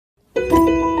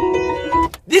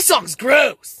This song's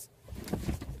gross.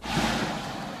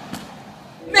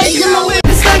 Making my way,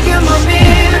 it's like in my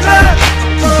mirror.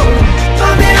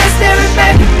 My mirror staring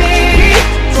back at me.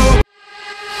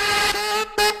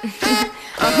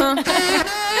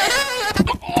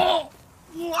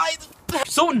 Why the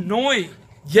so annoying.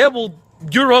 Yeah, well,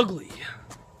 you're ugly.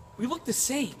 We look the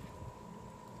same.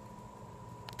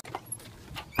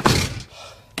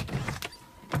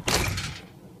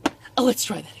 Oh, let's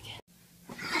try that again.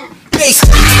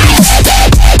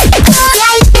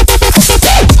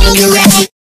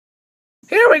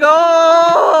 Here we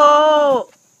go!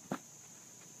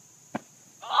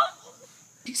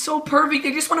 He's so perfect,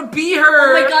 I just want to be her!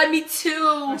 Oh my god, me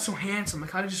too! He's so handsome, I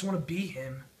kind of just want to be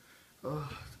him.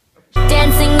 Ugh.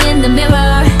 Dancing in the mirror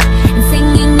and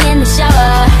singing in the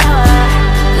shower.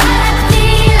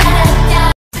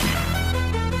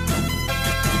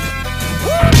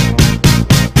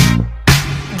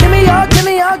 Give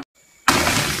me your.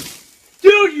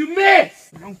 Dude, you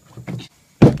missed!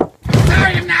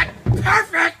 Sorry, I'm not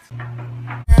perfect!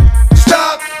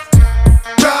 Stop,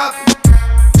 drop,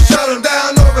 shut them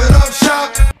down, open up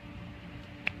shop.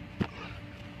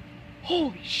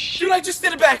 Holy shit, I just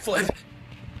did a backflip!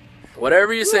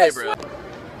 Whatever you say, bro.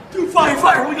 Dude,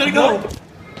 fire, we gotta go!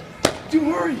 Dude,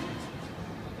 hurry!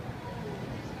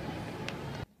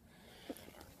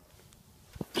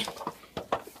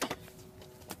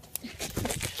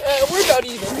 We're about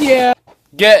even. Yeah.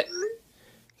 Get.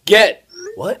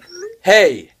 What?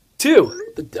 Hey, two.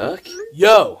 The duck?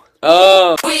 Yo.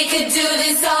 We could do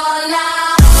this all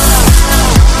night.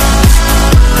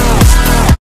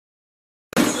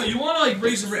 So you wanna like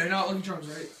raise the rate, not Lucky Charms,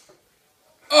 right?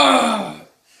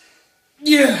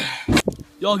 Yeah.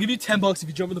 Yo, I'll give you $10 if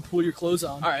you jump in the pool with your clothes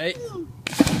on. Alright.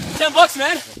 $10,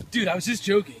 man! Dude, I was just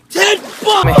joking. $10!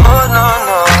 Oh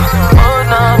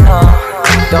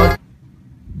no, don't.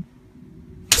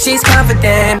 She's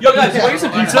confident. Yo guys, want to get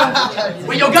some pizza?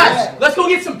 Wait, yo guys, let's go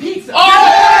get some pizza!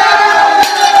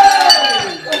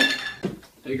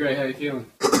 Hey Gray, how you feeling?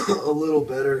 A little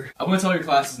better. I went to all your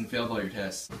classes and failed all your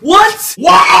tests. What?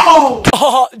 Wow!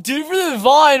 Oh, dude, for the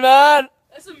Vine, man!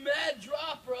 That's a mad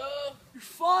drop, bro! You're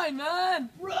fine,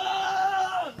 man! Bro!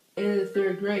 In the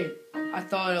 3rd grade, I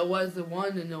thought I was the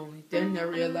one and only. Then I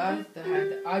realized I had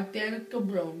the identical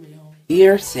Romeo.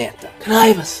 Dear Santa, can I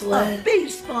have a sled? A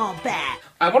baseball bat.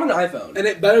 I want an iPhone. And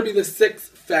it better be the 6th,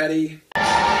 fatty.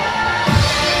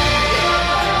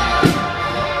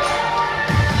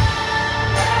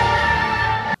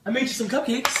 I made you some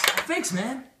cupcakes. Thanks,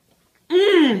 man.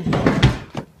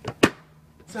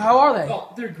 So how are they?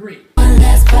 Oh, they're great. One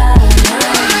last round without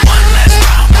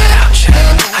you.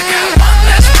 I got one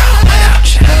last round without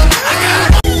you. I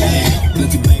got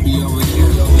look at baby over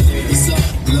here. What's up,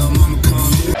 little mama, come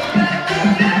here.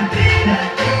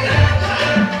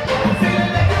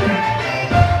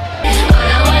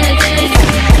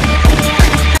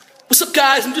 What's up,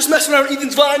 guys? I'm just messing around with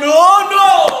Ethan's Vine. Oh,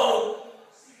 no!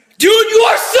 Dude, you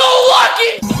are so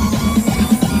lucky!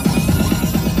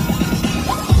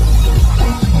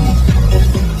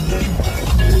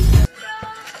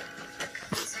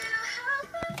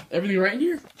 Everything right in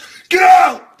here? Get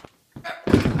out!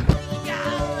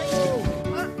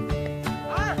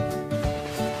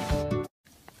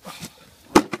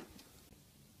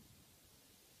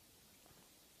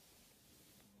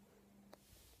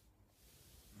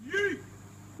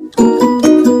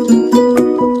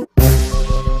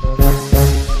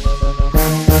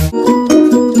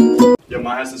 Yo,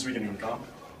 my house this weekend, you wanna come?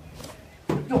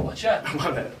 No, watch out.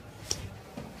 My bad.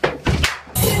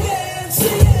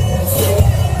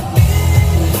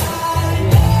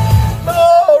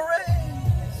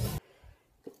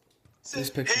 This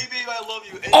picture. Hey babe, I love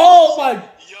you. Hey, Oh my!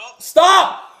 yup.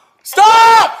 Stop!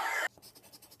 Stop!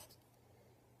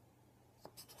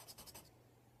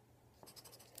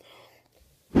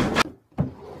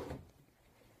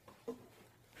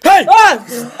 Hey!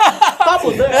 Stop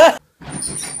with that!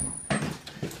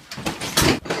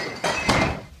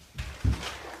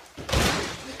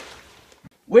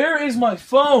 Where is my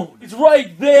phone? It's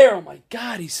right there! Oh my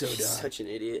god, he's so dumb. Such an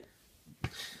idiot.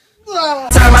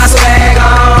 Turn my swag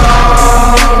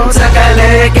on. Took a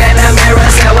look in the mirror,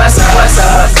 said what's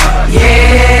up,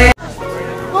 yeah.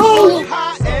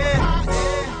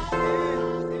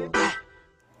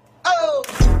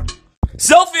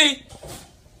 Selfie!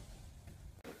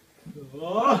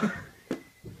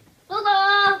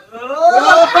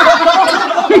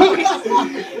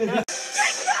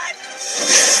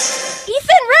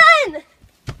 Ethan, run!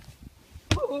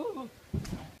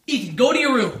 Ethan, go to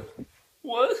your room.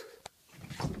 What?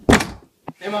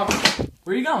 Hey, Mom.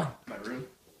 Where are you going? My room.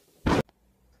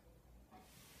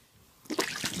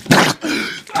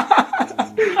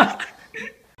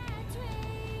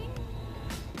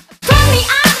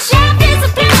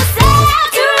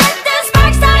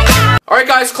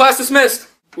 guys, class dismissed.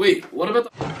 Wait, what about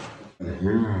the...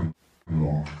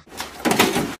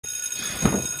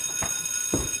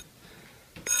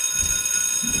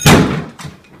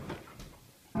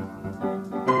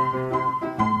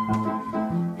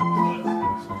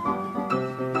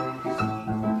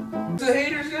 The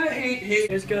haters gonna hate,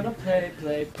 haters gonna play.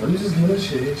 I'm just gonna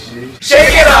shake.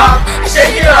 Shake it up,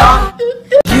 shake it up.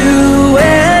 You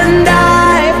and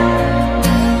I,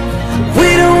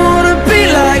 we don't wanna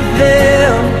be like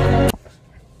them.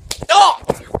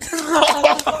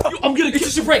 I'm gonna. It's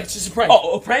just a prank. It's just a prank.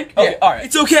 Oh, a prank? Okay, Yeah. alright.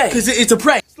 It's okay. Cause it's a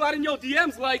prank. Slide in your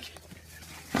DMs like...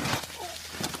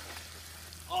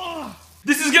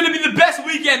 This is gonna be the best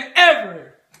weekend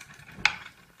ever.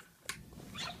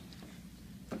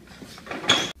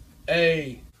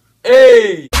 Hey.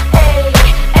 Hey.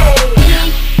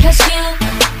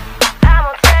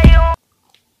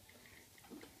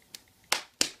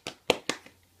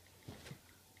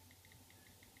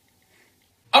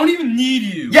 I don't even need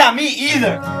you. Yeah, me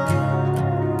either.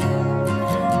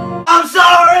 I'm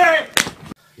sorry.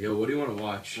 Yo, what do you want to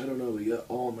watch? I don't know. We got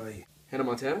all night. Hannah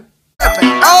Montana?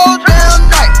 All damn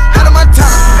night. Out of my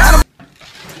time.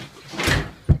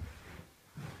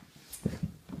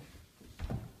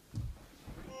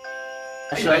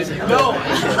 No!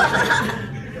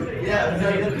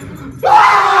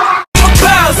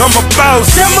 I'm a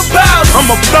boss. I'm a boss. I'm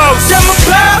a boss. I'm a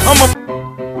boss. I'm a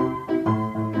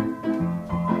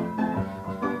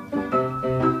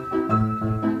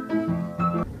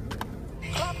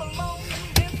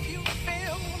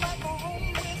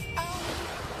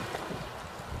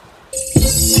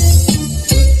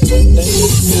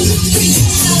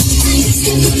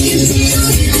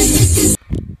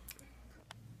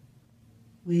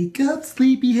Wake up,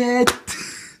 sleepyhead.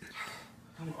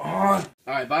 Come on.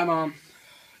 Alright, bye, Mom.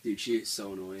 Dude, she is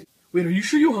so annoying. Wait, are you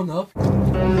sure you hung up?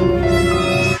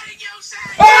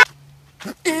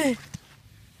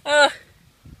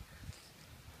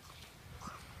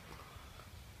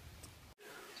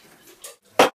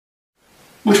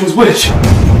 Which was which?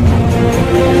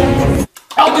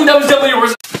 I think that was definitely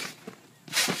yours.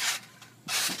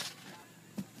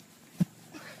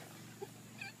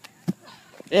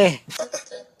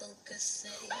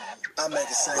 I make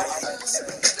it say.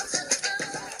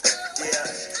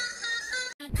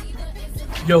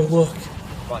 Yo, look.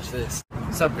 Watch this.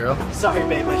 What's up, girl? Sorry,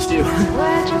 babe, I do.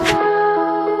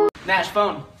 Nash,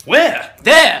 phone. Where?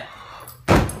 There!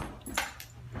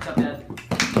 What's up, Dad?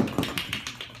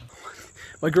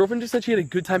 My girlfriend just said she had a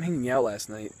good time hanging out last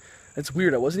night. That's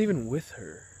weird. I wasn't even with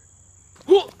her.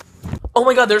 Oh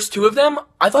my god, there's two of them?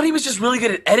 I thought he was just really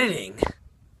good at editing.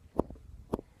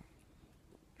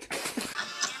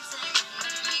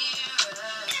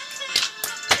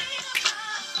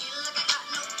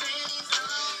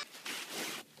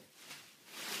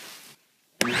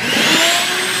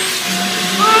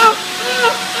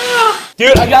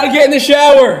 Dude, I gotta get in the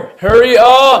shower. Hurry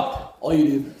up. All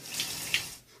you do.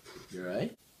 You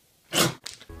alright?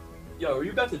 Yo, are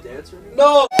you about to dance or anything?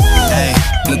 No. Hey,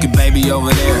 look at baby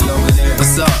over there.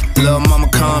 What's up, little mama?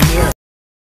 Come here.